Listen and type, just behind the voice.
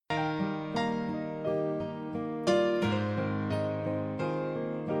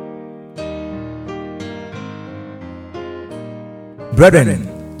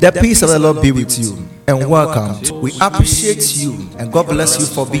Brethren, the peace of the Lord be with you and welcome. We appreciate you and God bless you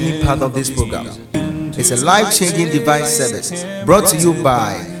for being part of this program. It's a life-changing divine service brought to you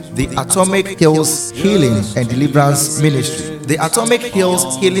by the Atomic Hills Healing and Deliverance Ministry. The Atomic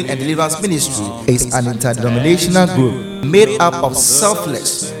Hills Healing and Deliverance Ministry is an interdenominational group made up of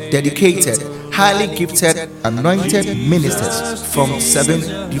selfless, dedicated, highly gifted, anointed ministers from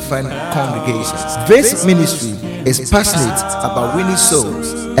 7 different congregations. This ministry is passionate about winning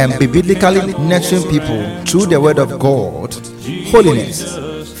souls and biblically nurturing people through the word of God,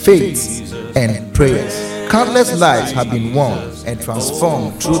 holiness, faith, and prayers. Countless lives have been won and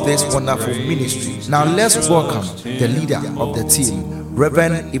transformed through this wonderful ministry. Now let's welcome the leader of the team,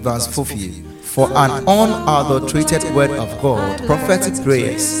 Reverend Evans Fofie, for an unadulterated word of God, prophetic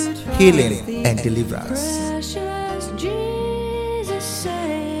prayers, healing, and deliverance.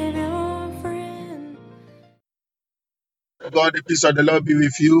 God, the peace of the Lord be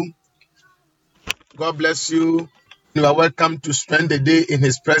with you. God bless you. You are welcome to spend the day in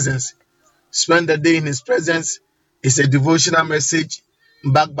His presence. Spend the day in His presence is a devotional message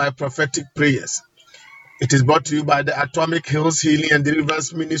backed by prophetic prayers. It is brought to you by the Atomic Hills Healing and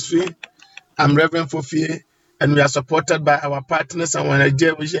Deliverance Ministry. I'm Reverend Fofie, and we are supported by our partners and our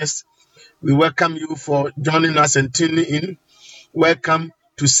Nigeria wishes. We welcome you for joining us and tuning in. Welcome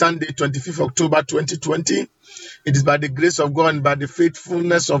to Sunday, 25th October 2020. It is by the grace of God and by the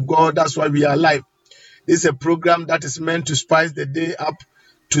faithfulness of God that's why we are alive. This is a program that is meant to spice the day up,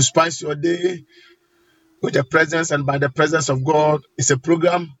 to spice your day with the presence and by the presence of God. It's a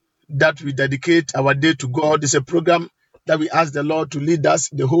program that we dedicate our day to God. It's a program that we ask the Lord to lead us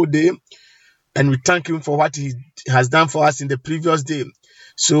the whole day, and we thank Him for what He has done for us in the previous day.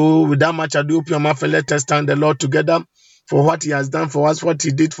 So without much ado, open your mouth and let us thank the Lord together for what He has done for us, what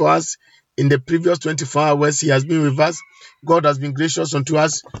He did for us in the previous 24 hours. He has been with us. God has been gracious unto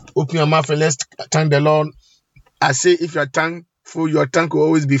us. Open your mouth and let's thank the Lord. I say, if you are thankful, your tank will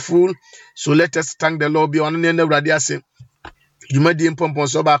always be full. So let us thank the Lord. Be on the end of the you made the impomp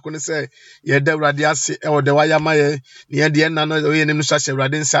so back when say, ye de radiasi or the wayama, near the end, no, we name such a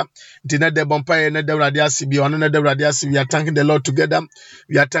radinsa, dinner de bompire, and the radiasi, be on another radiasi. We are thanking the Lord together.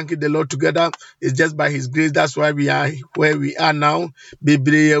 We are thanking the Lord together. It's just by His grace. That's why we are where we are now. Be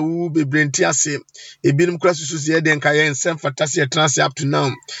brintiasi, a binum crosses here, then Kaya and Sam Fantasia trans up to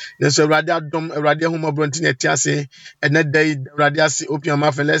now. There's a radiadom, a radia homo brontin tiasi, and that day radiasi, open your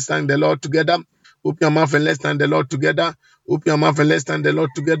mouth and let's thank the Lord together. Open your mouth and let's thank the Lord together. Open your mouth and let's thank the Lord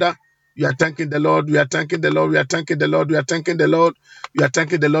together. We are thanking the Lord. We are thanking the Lord. We are thanking the Lord. We are thanking the Lord. We are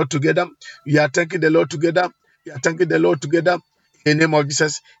thanking the Lord together. We are thanking the Lord together. We are thanking the Lord together. In the name of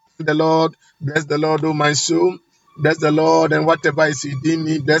Jesus, thank the Lord. Bless the Lord, oh my soul. Bless the Lord, and whatever is within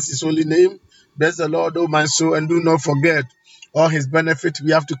me, bless His holy name. Bless the Lord, oh my soul, and do not forget all His benefits.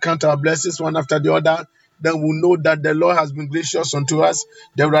 We have to count our blessings one after the other. Then we know that the Lord has been gracious unto us.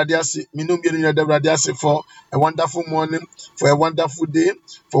 The radiasi for a wonderful morning, for a wonderful day,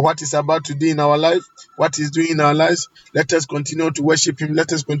 for what is about to do in our life, what He's doing in our lives. Let us continue to worship Him.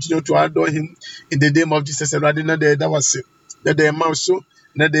 Let us continue to adore Him in the name of Jesus. That was it. That the mouse so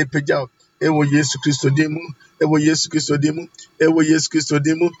that they pay out. Ewo Yesu Christo demu, Ewo Yesu Christo demu, Ewo Yesu Christo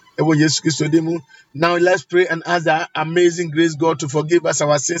demu, Ewo Yesu Christo demu. Now let's pray and ask the amazing grace God to forgive us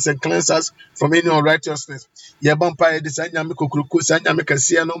our sins and cleanse us from any unrighteousness. Yabampa edisanya mikukuruku sanya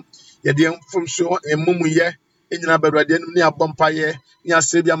mikasiano. Yadiam from so emumu ye. Enyina berade ni abampa ye. Ni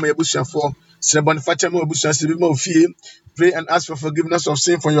asebia mo ebusafo. Sebonifacha mo ebusafo mo fie. Pray and ask for forgiveness of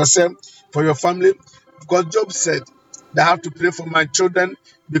sin for yourself, for your family. Because Job said, I have to pray for my children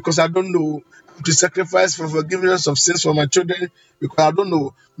because I don't know, to sacrifice for forgiveness of sins for my children because I don't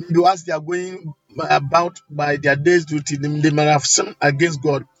know. Maybe as they are going about by their day's duty, they might have sinned against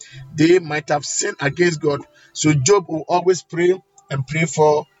God. They might have sinned against God. So Job will always pray and pray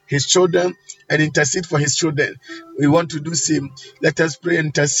for his children and intercede for his children. We want to do same. Let us pray and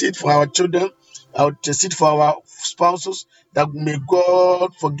intercede for our children. I would intercede for our spouses, that may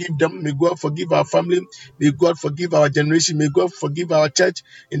God forgive them, may God forgive our family, may God forgive our generation, may God forgive our church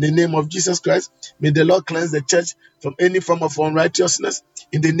in the name of Jesus Christ. May the Lord cleanse the church from any form of unrighteousness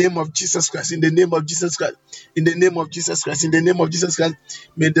in the name of Jesus Christ, in the name of Jesus Christ, in the name of Jesus Christ, in the name of Jesus Christ.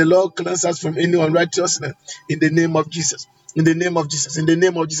 May the Lord cleanse us from any unrighteousness in the name of Jesus, in the name of Jesus, in the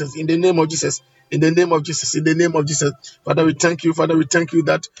name of Jesus, in the name of Jesus. In the name of Jesus, in the name of Jesus. Father, we thank you. Father, we thank you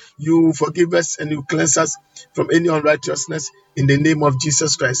that you forgive us and you cleanse us from any unrighteousness in the name of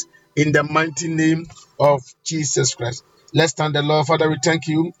Jesus Christ. In the mighty name of Jesus Christ. Let's thank the Lord. Father, we thank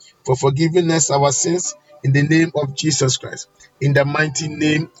you for forgiving us our sins in the name of Jesus Christ. In the mighty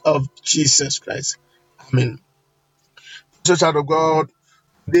name of Jesus Christ. Amen. So, child of God,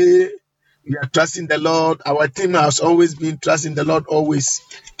 today we are trusting the Lord. Our theme has always been trusting the Lord always.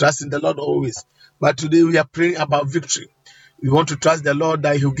 Trusting the Lord always. But today we are praying about victory. We want to trust the Lord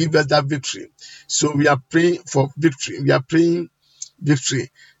that He will give us that victory. So we are praying for victory. We are praying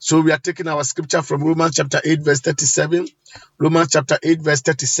victory. So we are taking our scripture from Romans chapter 8, verse 37. Romans chapter 8, verse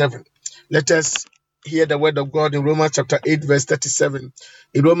 37. Let us hear the word of God in Romans chapter 8, verse 37.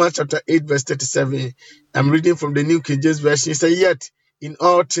 In Romans chapter 8, verse 37, I'm reading from the New King James Version. It says, "Yet in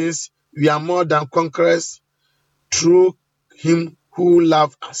all things we are more than conquerors through Him who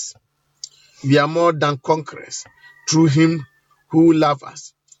loved us." We are more than conquerors through Him who loved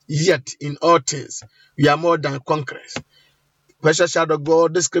us. Yet in all things we are more than conquerors. Precious child of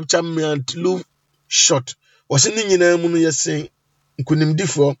God, this scripture meant look short. Was in the name of saying,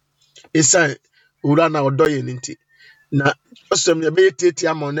 Kunimdifo, a sign, Urana or Doyen. Now, some ability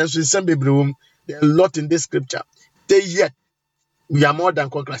among us in some room, there are a lot in this scripture. They yet we are more than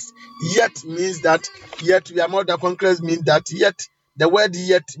conquerors. Yet means that, yet we are more than conquerors means that, yet the word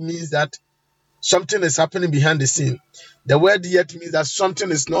yet means that something is happening behind the scene. The word yet means that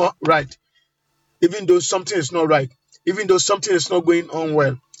something is not right. Even though something is not right, even though something is not going on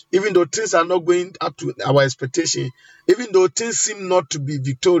well, even though things are not going up to our expectation, even though things seem not to be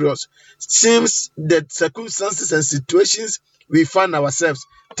victorious, seems that circumstances and situations we find ourselves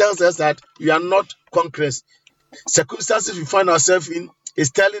tells us that we are not conquerors. Circumstances we find ourselves in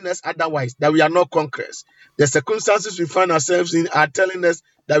is telling us otherwise, that we are not conquerors. The circumstances we find ourselves in are telling us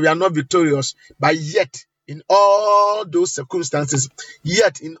that we are not victorious. But yet, in all those circumstances,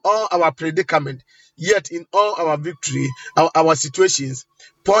 yet in all our predicament, yet in all our victory, our situations,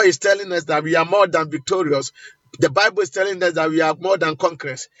 Paul is telling us that we are more than victorious. The Bible is telling us that we are more than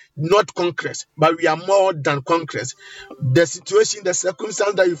conquerors, not conquerors, but we are more than conquerors. The situation, the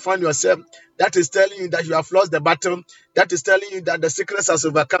circumstance that you find yourself, that is telling you that you have lost the battle, that is telling you that the sickness has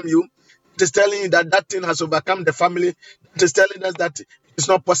overcome you, it is telling you that that thing has overcome the family. It is telling us that it's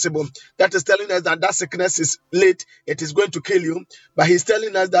not possible. That is telling us that that sickness is late. It is going to kill you. But he's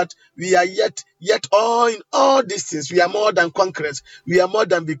telling us that we are yet all in all these things. We are more than conquerors. We are more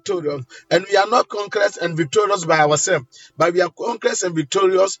than victorious. And we are not conquerors and victorious by ourselves. But we are conquerors and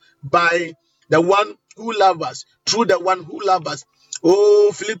victorious by the one who loves us. Through the one who loves us.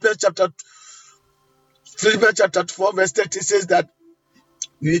 Oh, Philippians chapter 4 verse 30 says that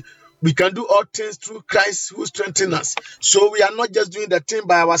we can do all things through Christ who strengthens us. So we are not just doing the thing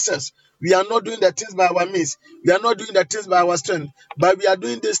by ourselves. We are not doing the things by our means. We are not doing the things by our strength. But we are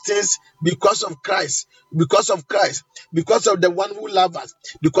doing these things because of Christ. Because of Christ. Because of the one who loves us.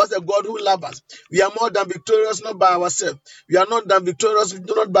 Because of God who loves us. We are more than victorious not by ourselves. We are not than victorious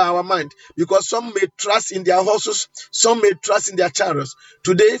not by our mind. Because some may trust in their horses. Some may trust in their chariots.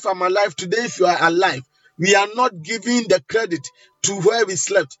 Today if I'm alive, today if you are alive, we are not giving the credit to where we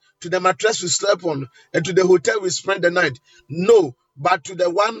slept, to the mattress we slept on, and to the hotel we spent the night. No, but to the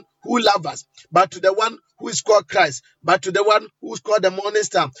one who loves us, but to the one who is called Christ, but to the one who is called the morning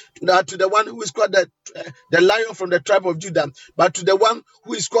star, to the one who is called the lion from the tribe of Judah, but to the one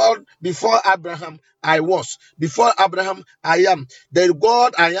who is called before Abraham, I was. Before Abraham, I am. The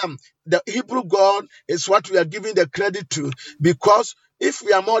God I am. The Hebrew God is what we are giving the credit to, because if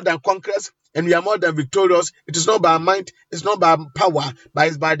we are more than conquerors, and we are more than victorious, it is not by mind, it's not by power, but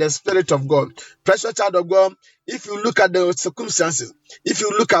it's by the Spirit of God. Precious child of God, if you look at the circumstances, if you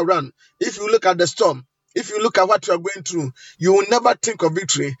look around, if you look at the storm, if you look at what you are going through, you will never think of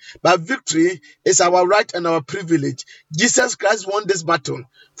victory. But victory is our right and our privilege. Jesus Christ won this battle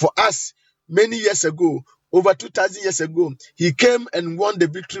for us many years ago. Over 2,000 years ago, he came and won the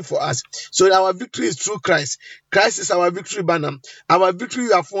victory for us. So our victory is through Christ. Christ is our victory banner. Our victory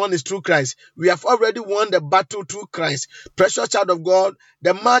we have won is through Christ. We have already won the battle through Christ. Precious child of God,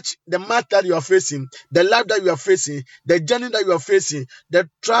 the match that you are facing, the life that you are facing, the journey that you are facing, the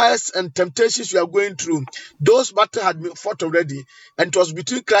trials and temptations you are going through, those battles had been fought already. And it was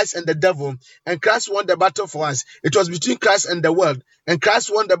between Christ and the devil. And Christ won the battle for us. It was between Christ and the world. And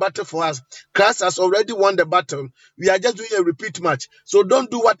Christ won the battle for us. Christ has already won the battle. We are just doing a repeat match. So don't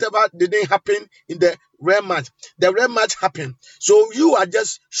do whatever didn't happen in the real match. The real match happened. So you are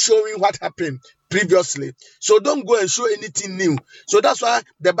just showing what happened previously. So don't go and show anything new. So that's why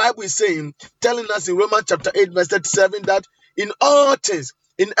the Bible is saying, telling us in Romans chapter 8 verse 37 that in all things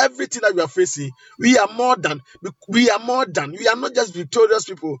in everything that we are facing, we are more than. We are more than. We are not just victorious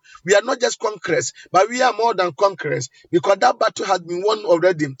people. We are not just conquerors, but we are more than conquerors because that battle has been won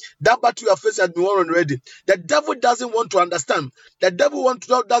already. That battle you are facing has been won already. The devil doesn't want to understand. The devil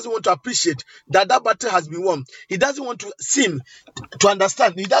doesn't want to appreciate that battle has been won. He doesn't want to seem to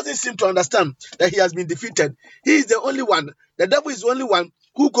understand. He doesn't seem to understand that he has been defeated. He is the only one. The devil is the only one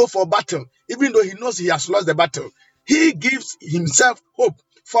who go for battle, even though he knows he has lost the battle. He gives himself hope,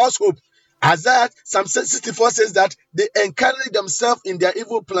 false hope. Isaiah Psalm 64 says that they encourage themselves in their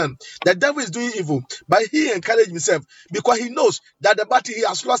evil plan. The devil is doing evil, but he encouraged himself because he knows that the battle he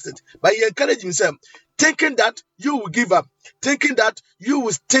has lost it. But he encouraged himself, thinking that you will give up, thinking that you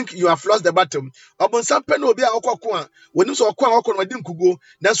will think you have lost the battle.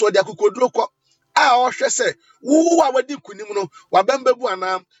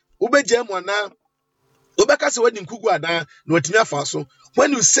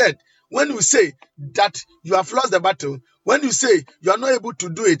 When you say that you have lost the battle, when you say you are not able to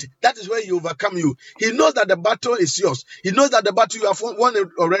do it, that is where he overcome you. He knows that the battle is yours. He knows that the battle you have won it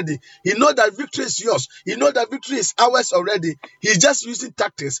already. He knows that victory is yours. He knows that victory is ours already. He's just using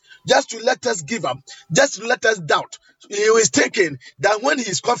tactics just to let us give up, just to let us doubt. He is thinking that when he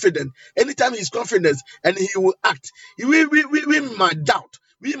is confident, anytime he is confident and he will act, we might doubt.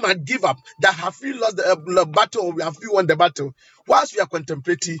 We might give up that have we lost the battle or have we won the battle. Whilst we are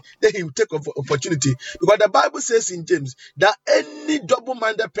contemplating, then he will take opportunity. Because the Bible says in James that any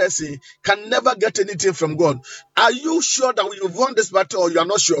double-minded person can never get anything from God. Are you sure that you've won this battle or you are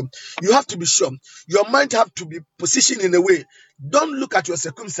not sure? You have to be sure. Your mind have to be positioned in a way. Don't look at your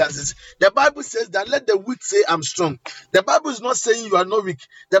circumstances. The Bible says that let the weak say I'm strong. The Bible is not saying you are not weak.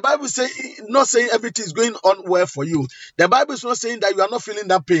 The Bible is not saying everything is going on well for you. The Bible is not saying that you are not feeling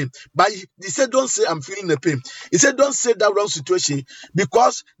that pain. But he said don't say I'm feeling the pain. He said don't say that wrong situation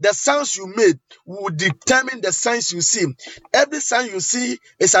because the sounds you made will determine the signs you see. Every sign you see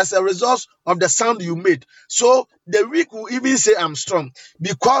is as a result of the sound you made. So the weak will even say I'm strong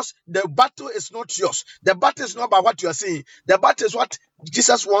because the battle is not yours. The battle is not about what you are saying. The battle is what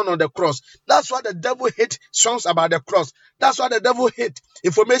Jesus won on the cross. That's why the devil hates songs about the cross. That's why the devil hates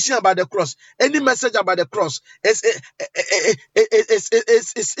information about the cross. Any message about the cross is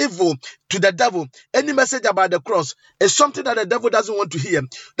evil to the devil. Any message about the cross is something that the devil doesn't want to hear.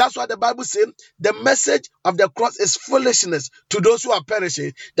 That's why the Bible says the message of the cross is foolishness to those who are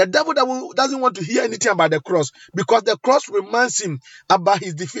perishing. The devil doesn't want to hear anything about the cross because the cross reminds him about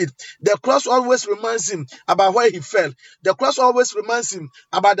his defeat. The cross always reminds him about where he fell. The cross always reminds him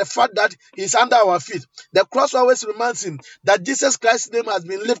about the fact that he's under our feet. The cross always reminds him that Jesus Christ's name has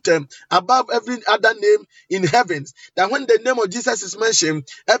been lifted above every other name in heavens. That when the name of Jesus is mentioned,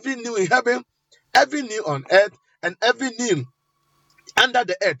 every knee in heaven, every knee on earth, and every knee under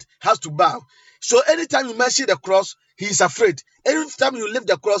the earth has to bow. So anytime you mention the cross, he is afraid. Anytime you lift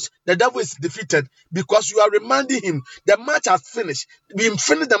the cross, the devil is defeated because you are reminding him the match has finished. We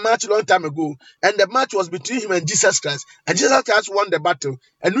finished the match a long time ago, and the match was between him and Jesus Christ. And Jesus Christ won the battle.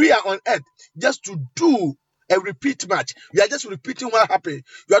 And we are on earth just to do a repeat match. You are just repeating what happened.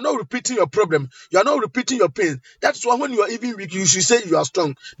 You are not repeating your problem. You are not repeating your pain. That's why when you are even weak, you should say you are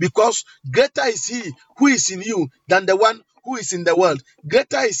strong because greater is he who is in you than the one who is in the world.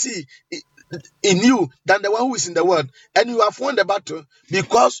 Greater is he in you than the one who is in the world. And you have won the battle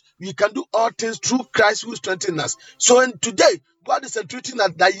because we can do all things through Christ who strengthens us. So today, God is entreating us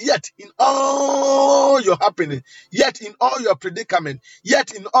that yet in all your happening, yet in all your predicament,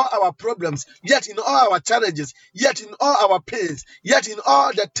 yet in all our problems, yet in all our challenges, yet in all our pains, yet in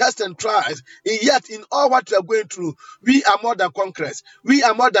all the tests and trials, yet in all what we are going through, we are more than conquerors. We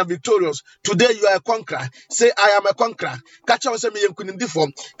are more than victorious. Today you are a conqueror. Say, I am a conqueror.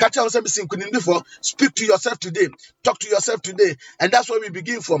 Speak to yourself today. Talk to yourself today. And that's where we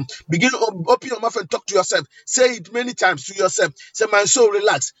begin from. Open your mouth and talk to yourself. Say it many times to yourself. Say, my soul,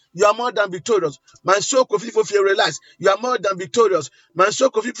 relax. You are more than victorious. My soul, relax. You are more than victorious. My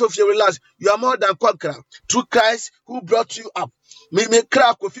soul, relax. You are more than conqueror. Through Christ who brought you up. Me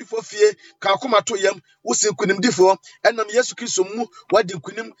kra kofi fofie ka akoma to yam wosen kunimdifo enam Yesu Kristo mu wadi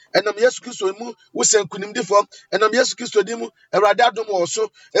kunim enam Yesu Kristo mu wosen kunimdifo enam Yesu Kristo di mu Awurade adom wo so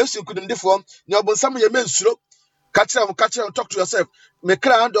wosen kunimdifo ne obonsam ye mensuro catch them, talk to yourself. Me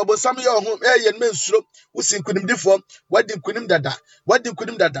kra ando obonsam ye ho ye mensuro wosen kunimdifo wadi kunim dada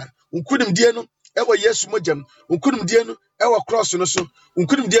unkunim die no ewo Yesu mojam unkunim die no ewo cross no so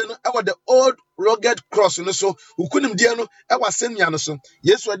unkunim die no ewo the old rugged cross no so unkunim die no ewo senya no so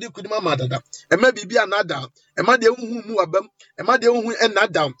Yesu adi kunim amadada ema bibia anada ema de hu mu abam ema de hu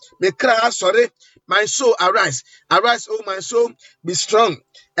enada me kra asore My soul, arise. Arise, oh my soul, be strong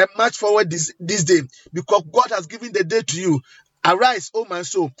and march forward this day, because God has given the day to you. Arise, oh my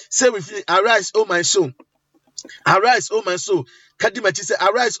soul. Say with me, arise, oh my soul. Arise, oh my soul. Kadimachi said,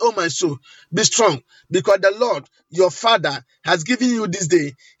 arise, oh my soul. Be strong, because the Lord, your Father, has given you this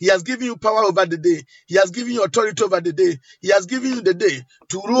day. He has given you power over the day. He has given you authority over the day. He has given you the day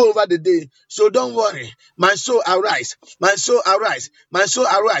to rule over the day. So don't worry. My soul, arise. My soul, arise. My soul,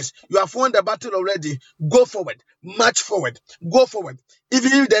 arise. You have won the battle already. Go forward. March forward. Go forward.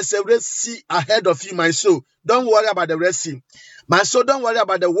 Even if there's a Red Sea ahead of you, my soul, don't worry about the Red Sea. My soul, don't worry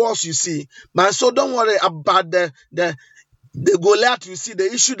about the walls you see. My soul, don't worry about the Goliath you see, the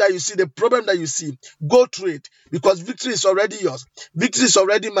issue that you see, the problem that you see. Go through it, because victory is already yours. Victory is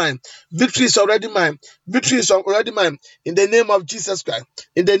already mine. Victory is already mine. Victory is already mine. In the name of Jesus Christ.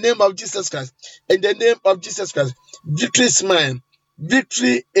 In the name of Jesus Christ. In the name of Jesus Christ. Victory is mine.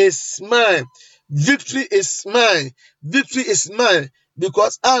 Victory is mine. Victory is mine. Victory is mine.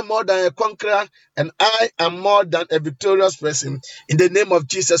 Because I am more than a conqueror, and I am more than a victorious person. In the name of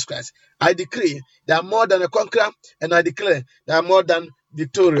Jesus Christ, I decree that I am more than a conqueror, and I declare that I am more than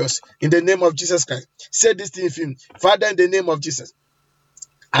victorious. In the name of Jesus Christ. Say this thing with him. Father, in the name of Jesus,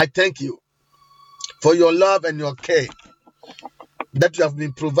 I thank you for your love and your care that you have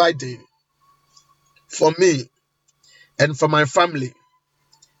been providing for me and for my family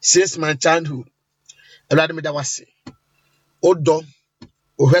since my childhood. Odo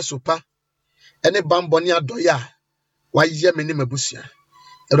Ohesupa, any bambonia doya, why ye mini mabusia,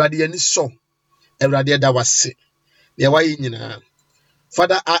 Eradiani so, Eradia dawasi, Yawainina.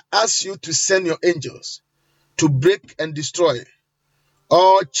 Father, I ask you to send your angels to break and destroy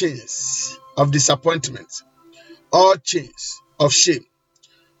all chains of disappointment, all chains of shame,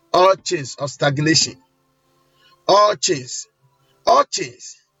 all chains of stagnation, all chains, all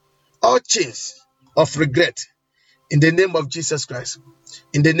chains, all chains of regret. In the name of Jesus Christ.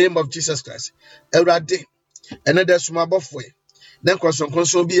 In the name of Jesus Christ. Erade. Another small buffway. Then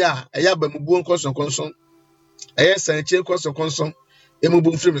conson be a yabamubu conson. A yes, and chain conson.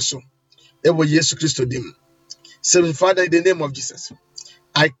 Emubum frimiso. Ewo Yesu Christo dim. Say, Father, in the name of Jesus,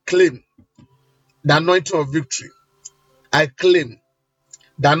 I claim the anointing of victory. I claim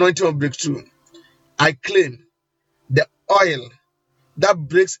the anointing of breakthrough. I claim the oil that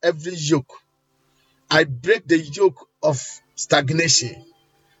breaks every yoke. I break the yoke of stagnation.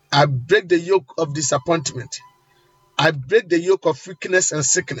 I break the yoke of disappointment. I break the yoke of weakness and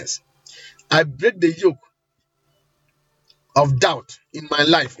sickness. I break the yoke of doubt in my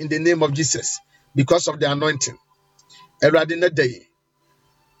life in the name of Jesus because of the anointing. Eradina day.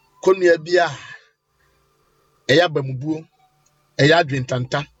 Konya bia eya bamubuo, eya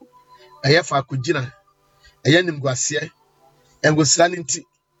dwentanta, eya fakugina, eya nimguasie, engosraninti,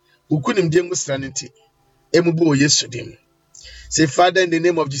 ukunimdie ngosraninti. Emubu Yesu dim. Say, Father, in the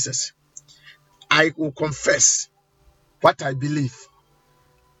name of Jesus, I will confess what I believe.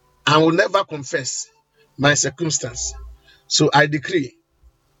 I will never confess my circumstance. So I decree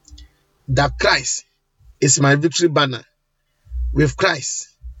that Christ is my victory banner. With Christ,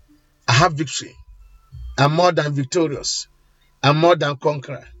 I have victory. I'm more than victorious. I'm more than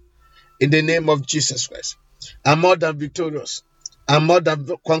conqueror. In the name of Jesus Christ. I'm more than victorious. I'm more than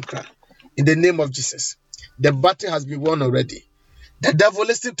conqueror. In the name of Jesus. The battle has been won already. The devil,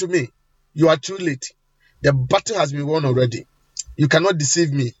 listen to me. You are too late. The battle has been won already. You cannot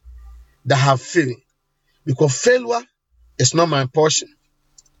deceive me that I have failed. Because failure is not my portion.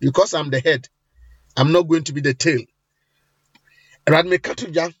 Because I'm the head, I'm not going to be the tail. Radme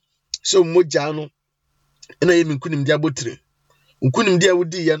katuja so mojano ena yemi nkunim dia botire. Nkunim dia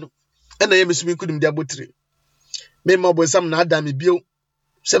wodi ye no ena yemi so nkunim dia botire. Me ma obosam na adam bio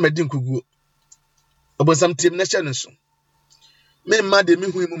se medi nkuguo. Obosam trim na hye no so. Me ma de me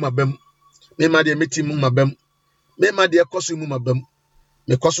hu mu mabam. Me ma de meti mu mabam. Me ma de ekoso mu mabam.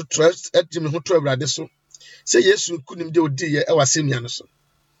 Me koso trust eti me hu to awrade so. Se Yesu nkunim dia odi ye e wasemia no so.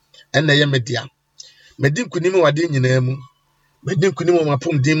 Ena ye media. Medi nkunim wade nyina mu. Medi nkunim wo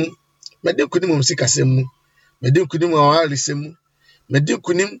mapom dimu. Medi nkunim wo msikasem mu. Medi nkunim wo alisem mu. Medi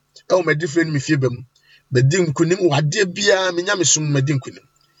nkunim e wo medi friend mi fiebam. Medi nkunim wade bia me nyame sum medi nkunim.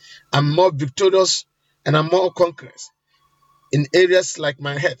 I'm more victorious and I'm more conquerors in areas like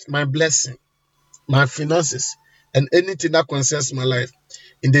my health, my blessing, my finances, and anything that concerns my life.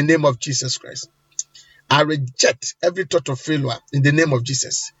 In the name of Jesus Christ, I reject every thought of failure in the name of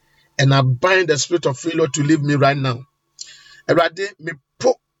Jesus, and I bind the spirit of failure to leave me right now. Erade me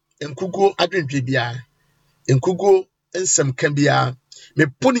po enkugo adwentwe bia, enkugo ensem kan bia, me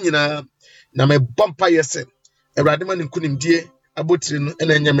po ni nyina na me bompa yese. Erade man nkunimdie abotire no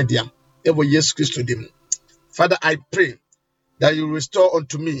ena enya mediam. Ever yes Christ dim. Father, I pray that you restore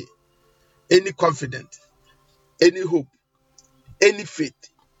unto me any confidence, any hope, any faith,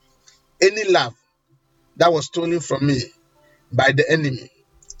 any love that was stolen from me by the enemy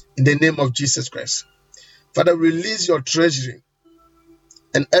in the name of Jesus Christ. Father, release your treasury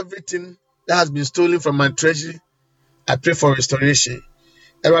and everything that has been stolen from my treasury. I pray for restoration.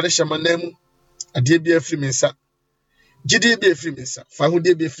 Erade shamanemu adie bi afri me nsa. Gidi bi afri me nsa.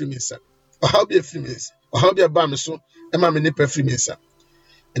 Fahude bi afri me nsa. Ohaw bi afri me nsa. Ohaw bi aba me so e ma me nipa afri me nsa.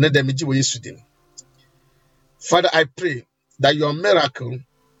 Ene da me gi wo Yesu dim. Father, I pray that your miracle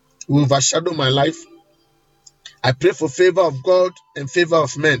will overshadow my life. I pray for favor of God and favor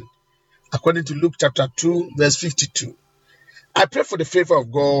of men, according to Luke chapter 2, verse 52. I pray for the favor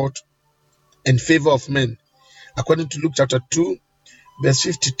of God and favor of men, according to Luke chapter 2, verse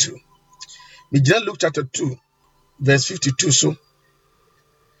 52. Mijina Luke chapter 2, verse 52. So,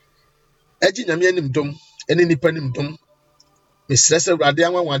 Eji nyame anim dom, ene nipa anim dom, mesrese Awurade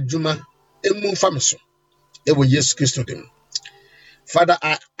anwa wadwuma emu mfa me so. Ewo Yesu Kristo dim. Father,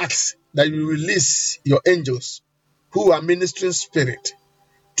 I ask that you release your angels who are ministering spirit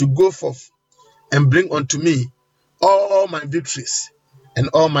to go forth and bring unto me all my victories and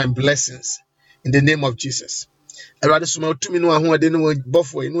all my blessings in the name of Jesus. Awurade soma to me no ahoade no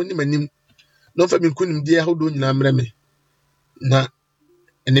bofo no ni manim no fa mi kunim die ahodo nyina mre me na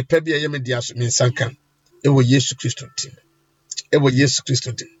ene pa bia ye me dia so me nsanka ewo Yesu Kristo dim. Ewo Yesu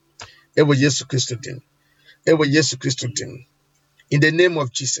Kristo dim. Ewo Yesu Kristo dim. Ewo Yesu Kristo dim. In the name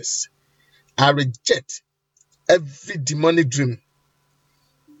of Jesus, I reject every demonic dream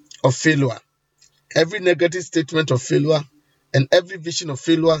of failure, every negative statement of failure, and every vision of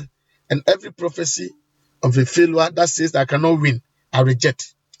failure, and every prophecy of a failure that says that I cannot win. I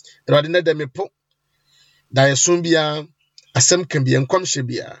reject. Rather than me po, that I soon be a sem can be and come she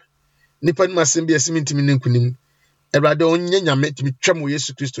be a nipan masim be a simint minimum. Rather only met me tremble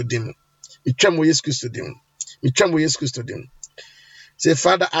Yesu Christo dim. Me tremble Yesu Christo dim. Me tremble Yesu Christo dim. Say,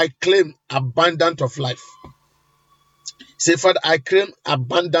 Father, I claim abundant of life. Say, Father, I claim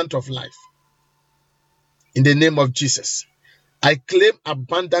abundant of life. In the name of Jesus. I claim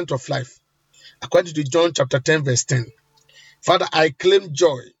abundant of life. According to John chapter 10, verse 10. Father, I claim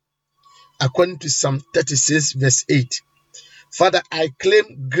joy. According to Psalm 36, verse 8. Father, I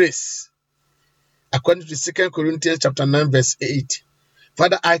claim grace. According to 2 Corinthians chapter 9, verse 8.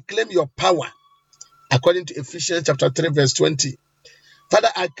 Father, I claim your power. According to Ephesians chapter 3, verse 20. Father,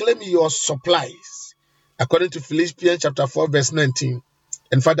 I claim your supplies, according to Philippians chapter 4, verse 19.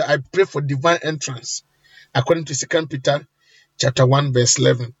 And Father, I pray for divine entrance, according to 2 Peter chapter 1, verse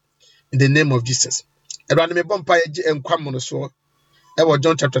 11. In the name of Jesus. Around me bumpire and Quamonoso,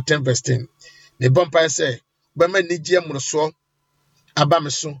 John chapter 10, verse 10. Me bumpire say, Bama Nigia Monoso,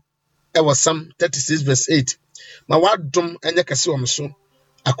 Abameso, Psalm 36, verse 8. My word drum and Yakasuamso,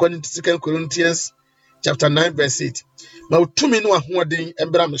 according to 2 Corinthians chapter 9, verse 8. Now, 2 minutes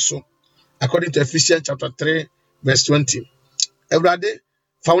and Brameso, according to Ephesians chapter 3, verse 20. Everade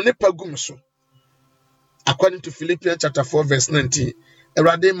found a pagumso, according to Philippians chapter 4, verse 19.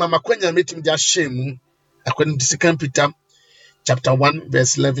 Everade Mama Quenya met him just shame, according to 2 Peter chapter 1,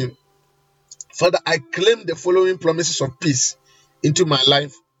 verse 11. Father, I claim the following promises of peace into my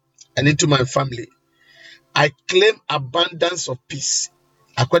life and into my family. I claim abundance of peace,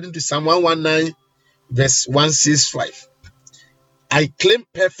 according to Psalm 119, verse 165. I claim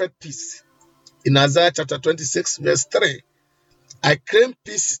perfect peace in Isaiah chapter 26, verse 3. I claim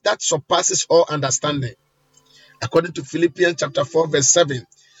peace that surpasses all understanding, according to Philippians chapter 4, verse 7.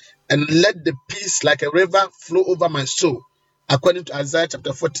 And let the peace like a river flow over my soul, according to Isaiah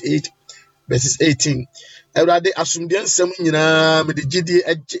chapter 48, verses 18. Everybody asumdian semu nyina me de gidi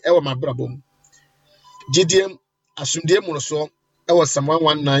ewo mabrabom. Gideon asumdian mu so ewo Psalm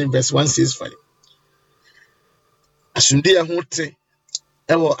 119, verse 165. Asumdian ho te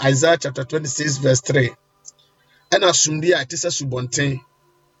ewo Isaiah chapter 26, verse 3. And asumdian atisa subonten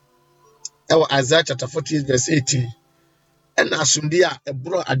ewo Isaiah chapter 48, verse 18. And asumdian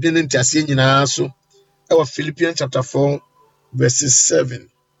ebro adwene ntiase nyina so ewo Philippians chapter 4, verses 7.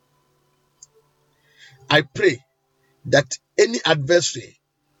 I pray that any adversary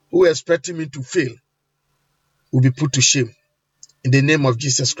who is expecting me to fail will be put to shame in the name of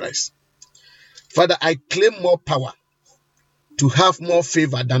Jesus Christ. Father, I claim more power to have more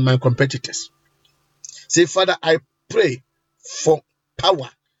favor than my competitors. Say, Father, I pray for power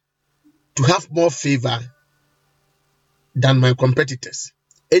to have more favor than my competitors.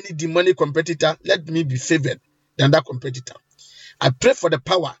 Any demonic competitor, let me be favored than that competitor. I pray for the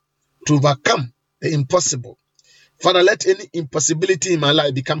power to overcome the impossible. Father, let any impossibility in my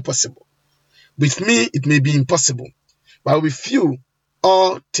life become possible. With me, it may be impossible, but with you,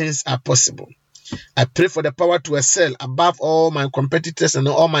 all things are possible. I pray for the power to excel above all my competitors and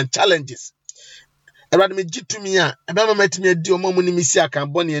all my challenges. Awurade me gye tumi a ɛbɛma matumi adi ɔma mu ne mesi aka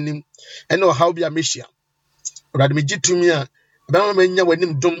bɔne anim ɛne ɔhaw bi a mehyia. Awurade me gye tumi a ɛbɛma manya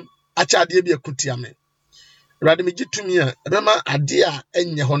w'anim dom akyɛ adeɛ bi akutia me. Awurade me gye tumi a ɛbɛma adeɛ a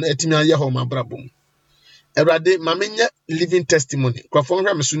ɛnyɛ hɔ no atumi ayɛ hɔ ma abrabɔ mu. Awurade ma menya living testimony. Nkurɔfoɔ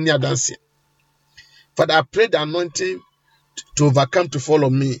nhwɛ me so nni adanseɛ. Father, I pray the anointing to overcome to follow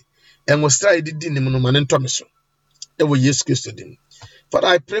me. And was try did in the Yes Christ. Father,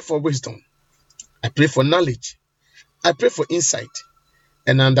 I pray for wisdom. I pray for knowledge. I pray for insight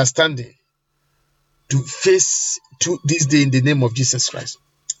and understanding to face to this day in the name of Jesus Christ.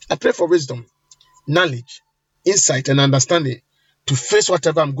 I pray for wisdom, knowledge, insight, and understanding to face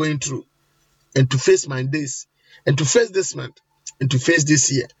whatever I'm going through and to face my days and to face this month and to face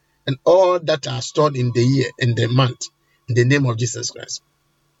this year and all that are stored in the year and the month in the name of Jesus Christ.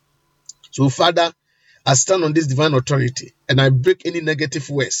 So, Father, I stand on this divine authority and I break any negative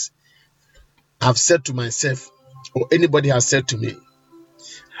words I've said to myself or anybody has said to me.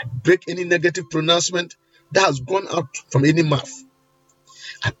 I break any negative pronouncement that has gone out from any mouth.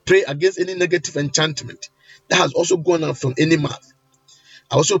 I pray against any negative enchantment that has also gone out from any mouth.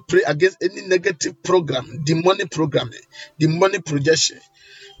 I also pray against any negative program, demonic programming, demonic projection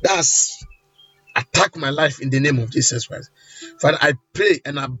that has attacked my life in the name of Jesus Christ. Father, I pray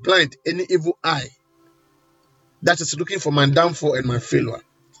and I blind any evil eye that is looking for my downfall and my failure.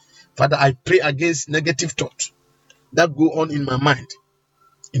 Father, I pray against negative thoughts that go on in my mind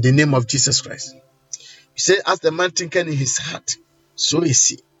in the name of Jesus Christ. You say, as the man thinketh in his heart, so is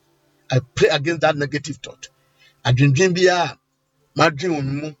he. I pray against that negative thought. I dream biya, my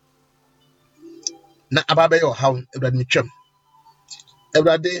dream na ababe yo how everybody me twam.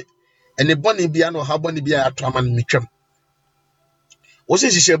 Everybody and boni biya no how boni biya atwaman me twam. O se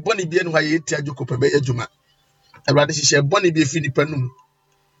hye boni biya no ha ye ti adwoko pebe adwuma. Everybody hye boni biya fi nipa num.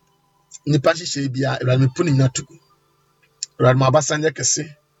 Nipa hye biya everybody me puni na tugu. Everybody ma basanya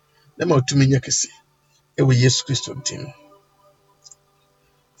kese. Na ma otumi nya kese. Ewe Yesu Kristo ntim.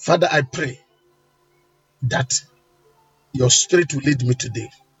 Father, I pray that your spirit will lead me today.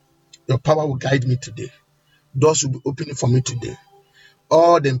 Your power will guide me today. Doors will be opening for me today.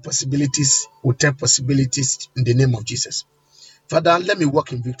 All the impossibilities will turn possibilities in the name of Jesus. Father, let me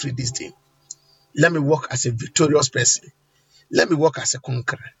walk in victory this day. Let me walk as a victorious person. Let me walk as a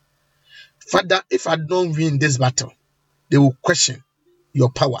conqueror. Father, if I don't win this battle, they will question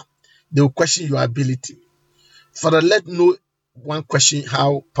your power. They will question your ability. Father, let no one question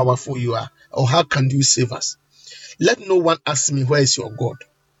how powerful you are or how can you save us. Let no one ask me, where is your God?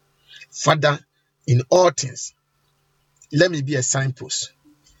 Father, in all things, let me be a signpost.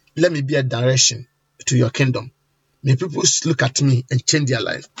 Let me be a direction to your kingdom. May people look at me and change their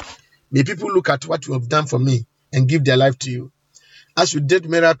life. May people look at what you have done for me and give their life to you. As you did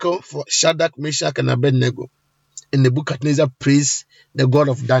miracle for Shadrach, Meshach, and Abednego in the book of Nebuchadnezzar, praise the God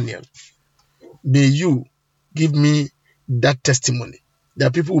of Daniel. May you give me that testimony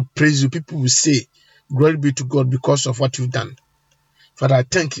that people will praise you. People will say, glory be to God because of what you've done. Father, I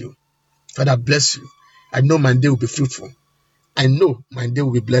thank you. Father, I bless you. I know my day will be fruitful. I know my day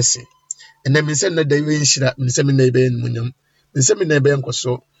will be blessing. And then, say no day in Shira, say me neighbor in Munyam, say me neighbor in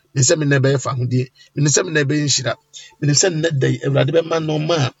Koso, say me neighbor in Famudi, say me neighbor in Shira, say net day, every man no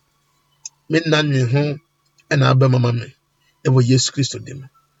man, men none in home, and I'll be my mammy. It was Jesus Christ to them.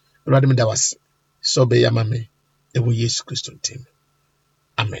 Rather me that was so be your mammy. It was Jesus Christ to them.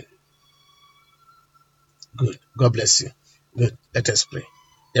 Amen. Good. God bless you. Good. Let us pray.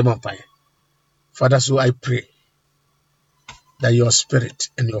 Father, so I pray that your spirit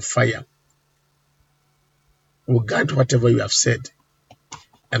and your fire will guide whatever you have said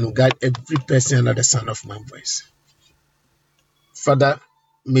and will guide every person under the sound of my voice. Father,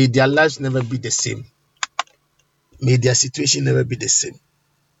 may their lives never be the same. May their situation never be the same.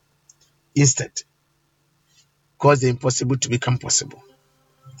 Instead, cause the impossible to become possible.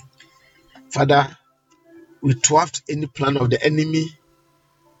 Father, we thwart any plan of the enemy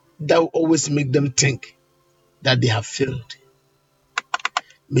that will always make them think that they have failed.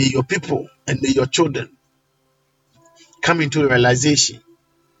 May your people and may your children come into a realization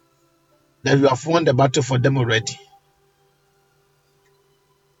that you have won the battle for them already.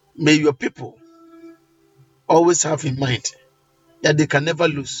 May your people always have in mind that they can never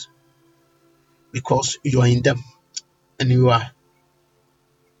lose because you are in them and you are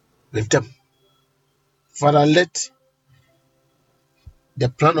with them. Father, let the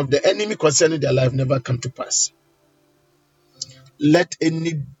plan of the enemy concerning their life never come to pass. Let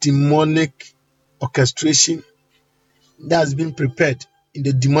any demonic orchestration that has been prepared in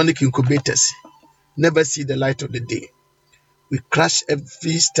the demonic incubators never see the light of the day. We crush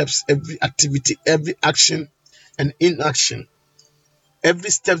every steps, every activity, every action and inaction. Every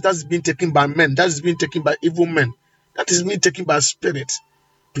step that's been taken by men, that has been taken by evil men, that is being taken by spirits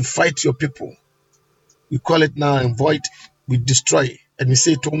to fight your people. We call it now and void. We destroy it and we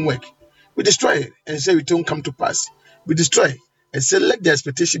say it won't work. We destroy it and say it won't come to pass. We destroy and say let the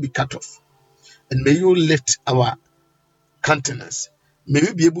expectation be cut off. And may you lift our countenance. May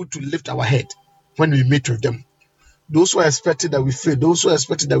we be able to lift our head when we meet with them. Those who are expected that we fail, those who are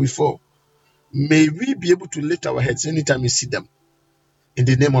expected that we fall, may we be able to lift our heads anytime we see them. In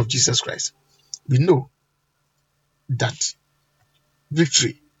the name of Jesus Christ, we know that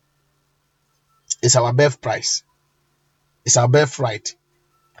victory is our birth price, it's our birthright,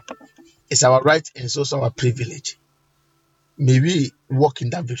 it's our right, and it's also our privilege. May we walk in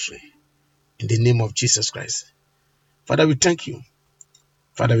that victory in the name of Jesus Christ. Father, we thank you.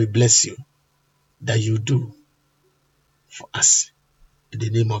 Father, we bless you that you do for us in the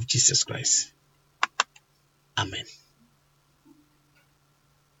name of Jesus Christ. Amen.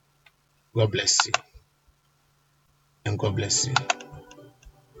 God bless you. And God bless you.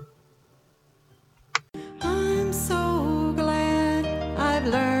 I'm so glad I've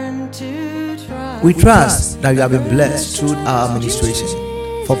learned to trust. We trust that you have been blessed through our administration.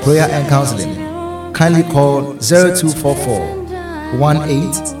 For prayer and counseling, kindly call 0244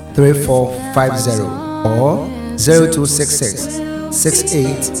 183450 or 0266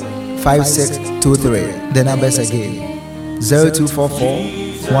 685623. The numbers again 0244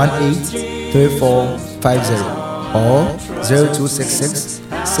 183450 or 0266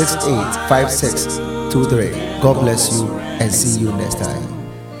 685623. God bless you and see you next time.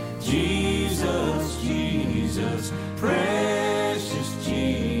 Jesus, pray.